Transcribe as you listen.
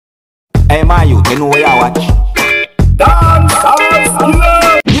Hey, my youth, you know where you watch? Dancehall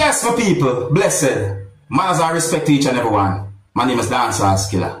skilla! Yes, my people, blessed. Manners and respect to each and everyone. My name is Dancehall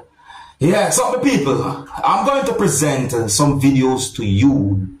skilla. Yeah, so my people, I'm going to present some videos to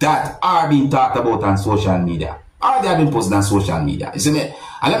you that are being talked about on social media. Or they have been posted on social media. You see me?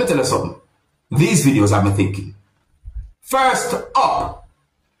 And let me tell you something. These videos have me thinking. First up,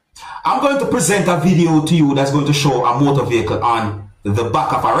 I'm going to present a video to you that's going to show a motor vehicle on the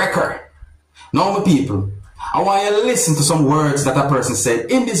back of a wrecker. Now, my people, I want you to listen to some words that a person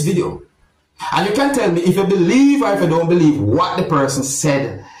said in this video. And you can tell me if you believe or if you don't believe what the person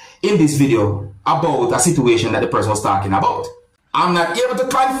said in this video about a situation that the person was talking about. I'm not able to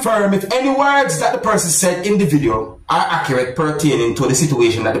confirm if any words that the person said in the video are accurate pertaining to the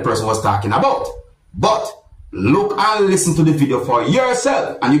situation that the person was talking about. But look and listen to the video for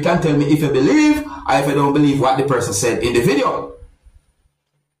yourself, and you can tell me if you believe or if you don't believe what the person said in the video.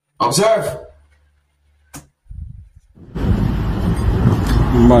 Observe.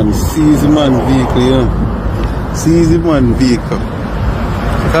 Man, seize the man vehicle, you know. Seize the man vehicle.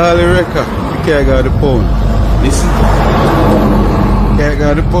 Call the wrecker. You can't go the pound. Listen. Can't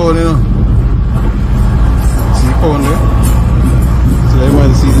go the pound, you know. See the pound there? So that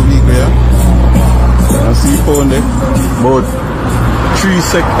man seize the vehicle, yeah? I see the pound there. About 3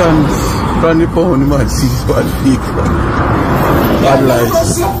 seconds from the pound, the man seize one vehicle. Bad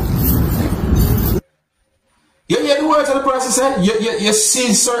lights. You hear the words that the person said? You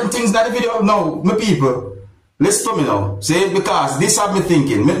see certain things that the video? No, my people, listen to me now. See, because this have me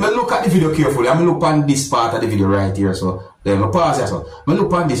thinking. Me look at the video carefully. I'm look on this part of the video right here. So then I pause here. So I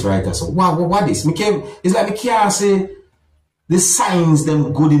look on this right here. So what this? It's like me can't say the signs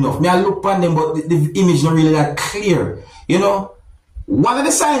them good enough. Me I look on them, but the image not really that clear. You know, one of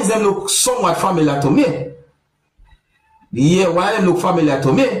the signs them look somewhat familiar to me. Yeah, one of them look familiar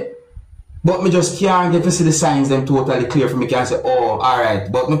to me. But me just can't get to see the signs them totally clear for me. Can't say, oh,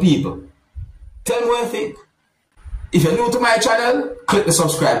 alright. But my people, tell me what you think. If you're new to my channel, click the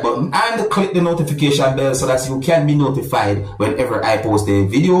subscribe button and click the notification bell so that you can be notified whenever I post a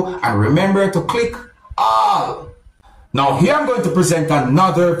video. And remember to click all. Now here I'm going to present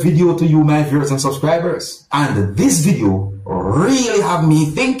another video to you, my viewers and subscribers. And this video really have me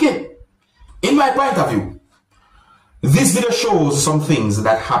thinking. In my point of view, this video shows some things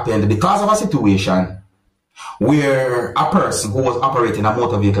that happened because of a situation where a person who was operating a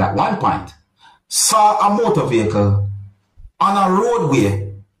motor vehicle at one point saw a motor vehicle on a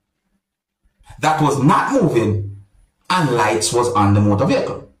roadway that was not moving and lights was on the motor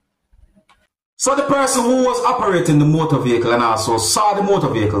vehicle. So the person who was operating the motor vehicle and also saw the motor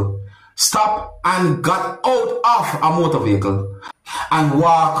vehicle stopped and got out of a motor vehicle and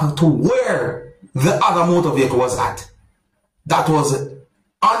walked to where the other motor vehicle was at. That was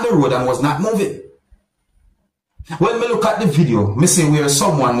on the road and was not moving. When me look at the video, me see where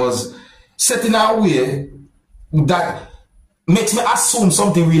someone was setting a way that makes me assume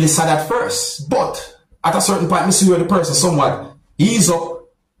something really sad at first. But at a certain point, me see where the person somewhat ease up.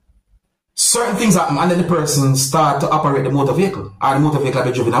 Certain things happen and then the person start to operate the motor vehicle. Or the motor vehicle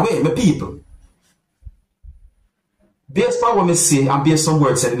be driven away. My people. Based on what me see and based on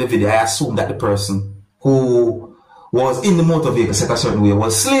words said in the video, I assume that the person who was in the motor vehicle set a certain way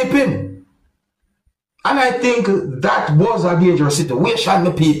was sleeping. And I think that was a dangerous situation,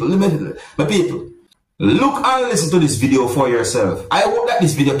 my people. My people, look and listen to this video for yourself. I hope that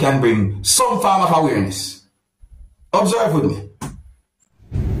this video can bring some form of awareness. Observe with me.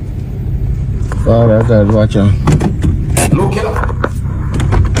 Father, God, watch out. Look here.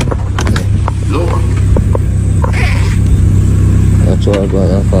 Look. That's what I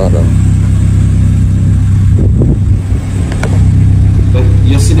got, Father.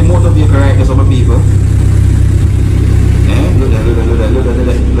 You see the motor vehicle right there, some people. Eh? Look there.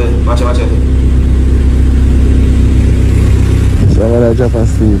 Watch it. Someone drop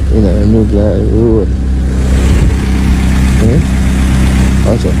asleep in a new road.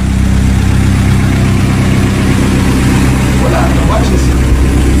 Watch it. Watch this.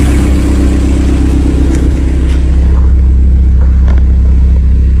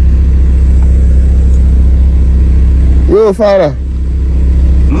 Yo, Father.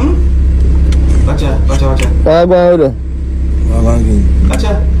 Watch out. What are you going with it? Watch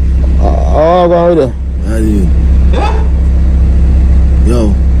out. How are you going with it? How are you? Yeah? Yo,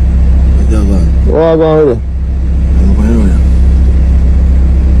 what's up, man? How are you going with it? I'm going with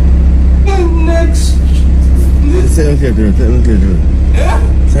Next. Say okay, dude. Yeah?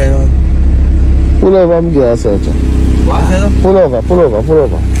 Say on. Pull over, I'm going to search. What? Pull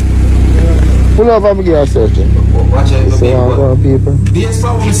over. Pull over, I'm going to search it. Watch it, people. Based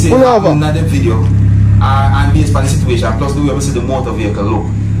on what we see in the video, and based on the situation, plus the way we see the motor vehicle look,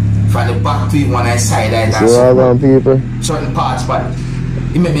 from the back to one side, and certain parts, but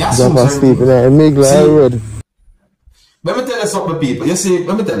it made me assume certain things. Let me tell you something, people. You see,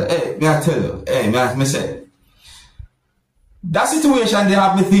 let me tell you, me say. That situation, they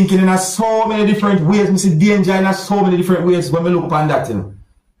have me thinking in so many different ways. Me see danger in so many different ways when we look upon that, you know.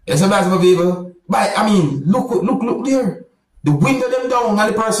 You see, that's my people. But, I mean, look there. The window them down,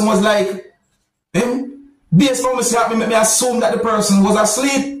 and the person was like, based on me see, it made me assume that the person was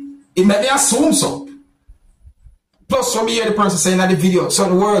asleep. It made me assume so. Plus, from here, the person saying that the video,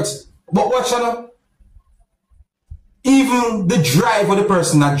 certain words. But watch out. Even the drive of the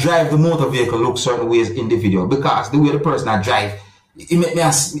person that drive the motor vehicle looks certain ways in the video, because the way the person that drive, it make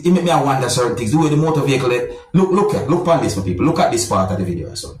me wonder certain things. The way the motor vehicle, look on this, my people. Look at this part of the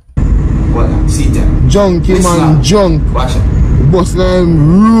video, so. Well, see them. Junkie man, junk. Watch it. Bust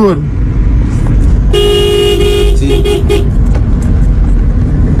them road. See.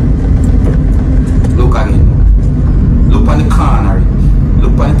 Look again. Look on the corner.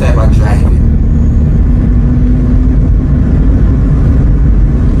 Look on the type of driving.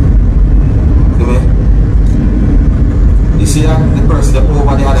 See that? The person that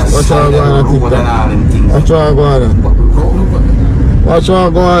over the other side of the road and all them things. Watch out, go on. Watch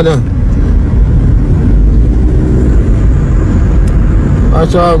out, go on.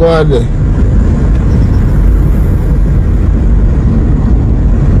 Watch out, go on.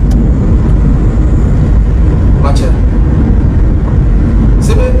 Watch it.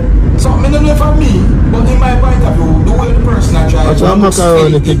 See me? Something I don't know for me, but in my point of view, the way the person that drives don't look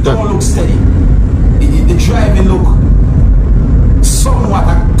steady. The driving look somewhat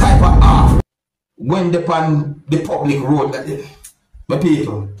a type of off when upon the public road. My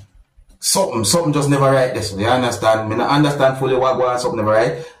people, something just never right this way. You understand? I don't understand fully what going on, something never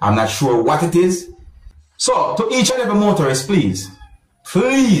right. I'm not sure what it is. So to each and every motorist, please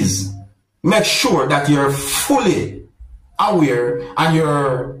make sure that you're fully aware and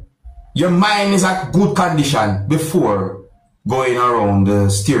your mind is at good condition before going around the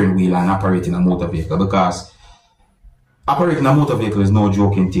steering wheel and operating a motor vehicle, because operating a motor vehicle is no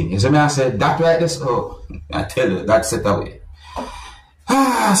joking thing. You see me, I said that right this? Oh, I tell you, that's it away.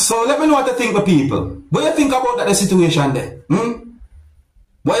 So let me know what you think of people. What do you think about that situation there?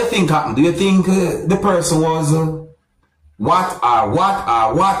 What do you think happened? Do you think the person was what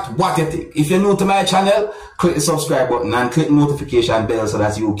you think? If you're new to my channel, click the subscribe button and click the notification bell so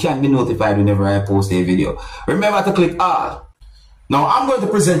that you can be notified whenever I post a video. Remember to click all. Now I'm going to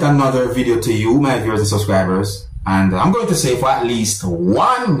present another video to you, my viewers and subscribers. And I'm going to say for at least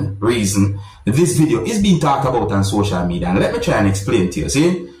one reason this video is being talked about on social media. And let me try and explain to you,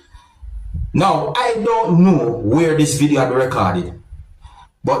 see? Now, I don't know where this video had been recorded,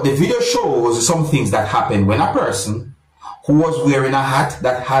 but the video shows some things that happened when a person who was wearing a hat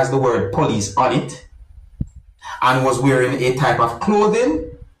that has the word police on it and was wearing a type of clothing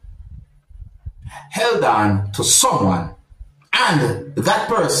held on to someone, and that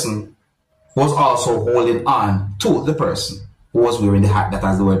person was also holding on to the person who was wearing the hat that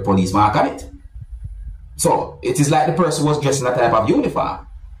has the word police mark on it. So it is like the person was dressed in a type of uniform.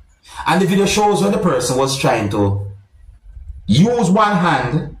 And the video shows when the person was trying to use one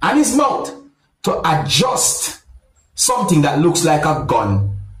hand and his mouth to adjust something that looks like a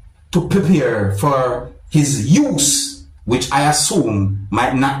gun to prepare for his use, which I assume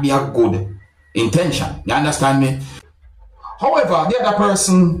might not be a good intention. You understand me? However, the other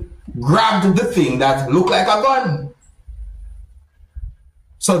person grabbed the thing that looked like a gun.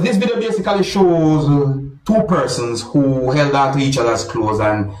 So this video basically shows two persons who held on to each other's clothes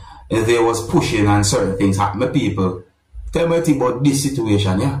and they was pushing and certain things happened. People, tell me what you think about this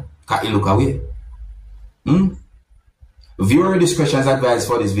situation, yeah? Can you look away? Viewer discretion is advised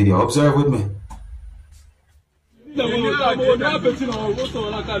for this video. Observe with me.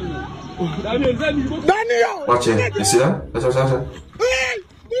 Watch it. You see that? That's what I said.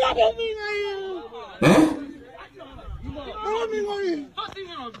 Eh?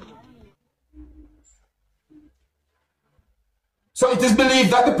 So it is believed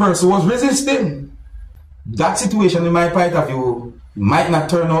that the person was resisting. That situation, in my point of view, might not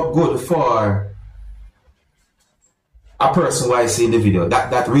turn out good for a person who I see in the video.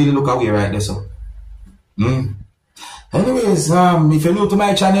 That really look away right there, so. Anyways, if you're new to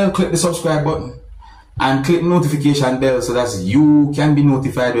my channel, click the subscribe button and click the notification bell so that you can be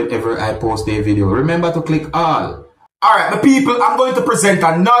notified whenever I post a video. Remember to click all. Alright, my people, I'm going to present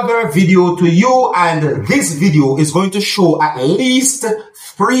another video to you, and this video is going to show at least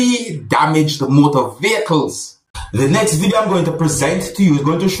 3 damaged motor vehicles. The next video I'm going to present to you is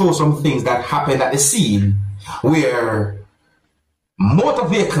going to show some things that happened at the scene where motor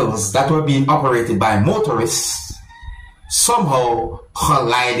vehicles that were being operated by motorists somehow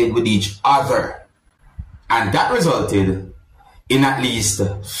collided with each other. And that resulted in at least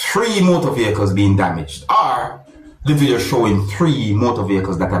 3 motor vehicles being damaged, or the video showing 3 motor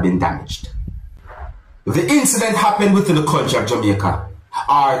vehicles that have been damaged. The incident happened within the country of Jamaica,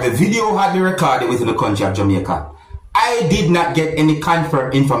 or the video had been recorded within the country of Jamaica. I did not get any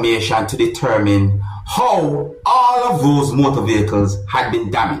confirmed information to determine how all of those motor vehicles had been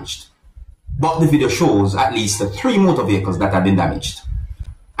damaged, but the video shows at least 3 motor vehicles that have been damaged.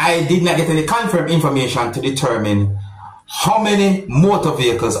 I did not get any confirmed information to determine how many motor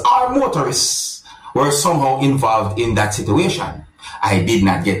vehicles or motorists were somehow involved in that situation. I did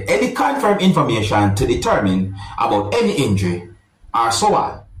not get any confirmed information to determine about any injury or so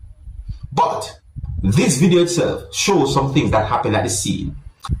on. But this video itself shows some things that happened at the scene.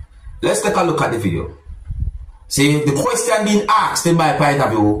 Let's take a look at the video. See, the question being asked in my point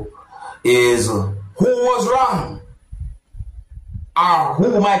of view is who was wrong, or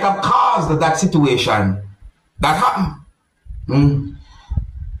who might have caused that situation that happened.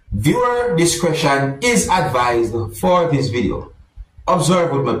 Viewer discretion is advised for this video.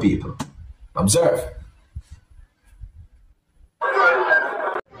 Observe with my people. Observe.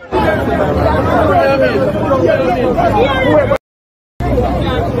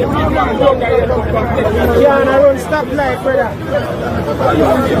 Yeah, and I don't stop life, brother.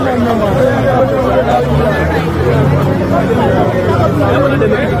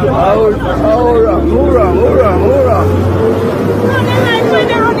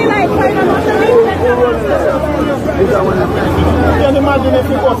 Can you imagine if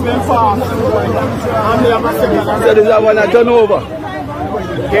it was them fast? And they have a second. So there's that one that turn over?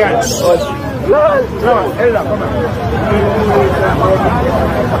 Yes. No, Ella,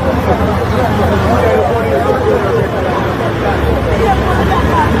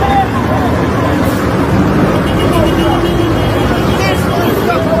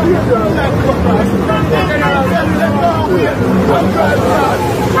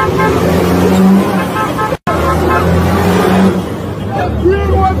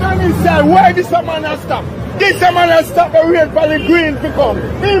 come why this man has stopped? This man has stopped and wait for the green to come.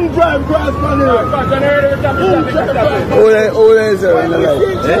 Him drive grass on the road. All is a run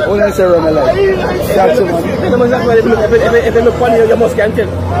alive. All is a run alive. That's the man. If you look funny, you must can't tell.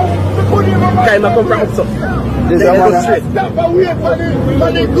 Time I come from up, so. This a man straight. Stop and wait for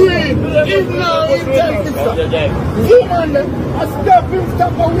the green. Him now, he tells me stop. Two man, I stop him,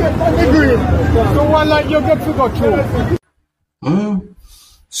 stop and wait for the green. So one like you get to go through.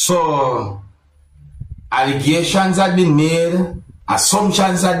 So, allegations had been made,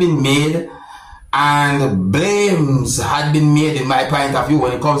 assumptions had been made, and blames had been made in my point of view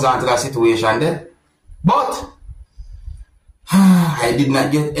when it comes down to that situation there. But I did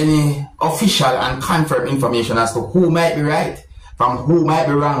not get any official and confirmed information as to who might be right from who might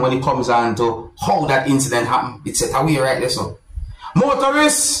be wrong when it comes down to how that incident happened. It's set away right there, so.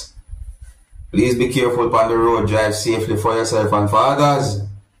 Motorists, please be careful upon the road, drive safely for yourself and for others.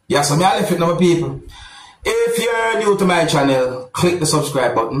 Yeah, so me I left it now, people. If you're new to my channel, click the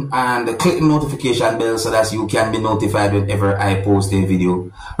subscribe button and click the notification bell so that you can be notified whenever I post a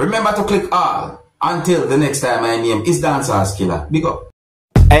video. Remember to click all. Until the next time, my name is Dancehall Skilla. Big up.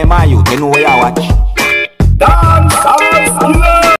 Hey, my youth, you know where you watch? Dancehall Skilla.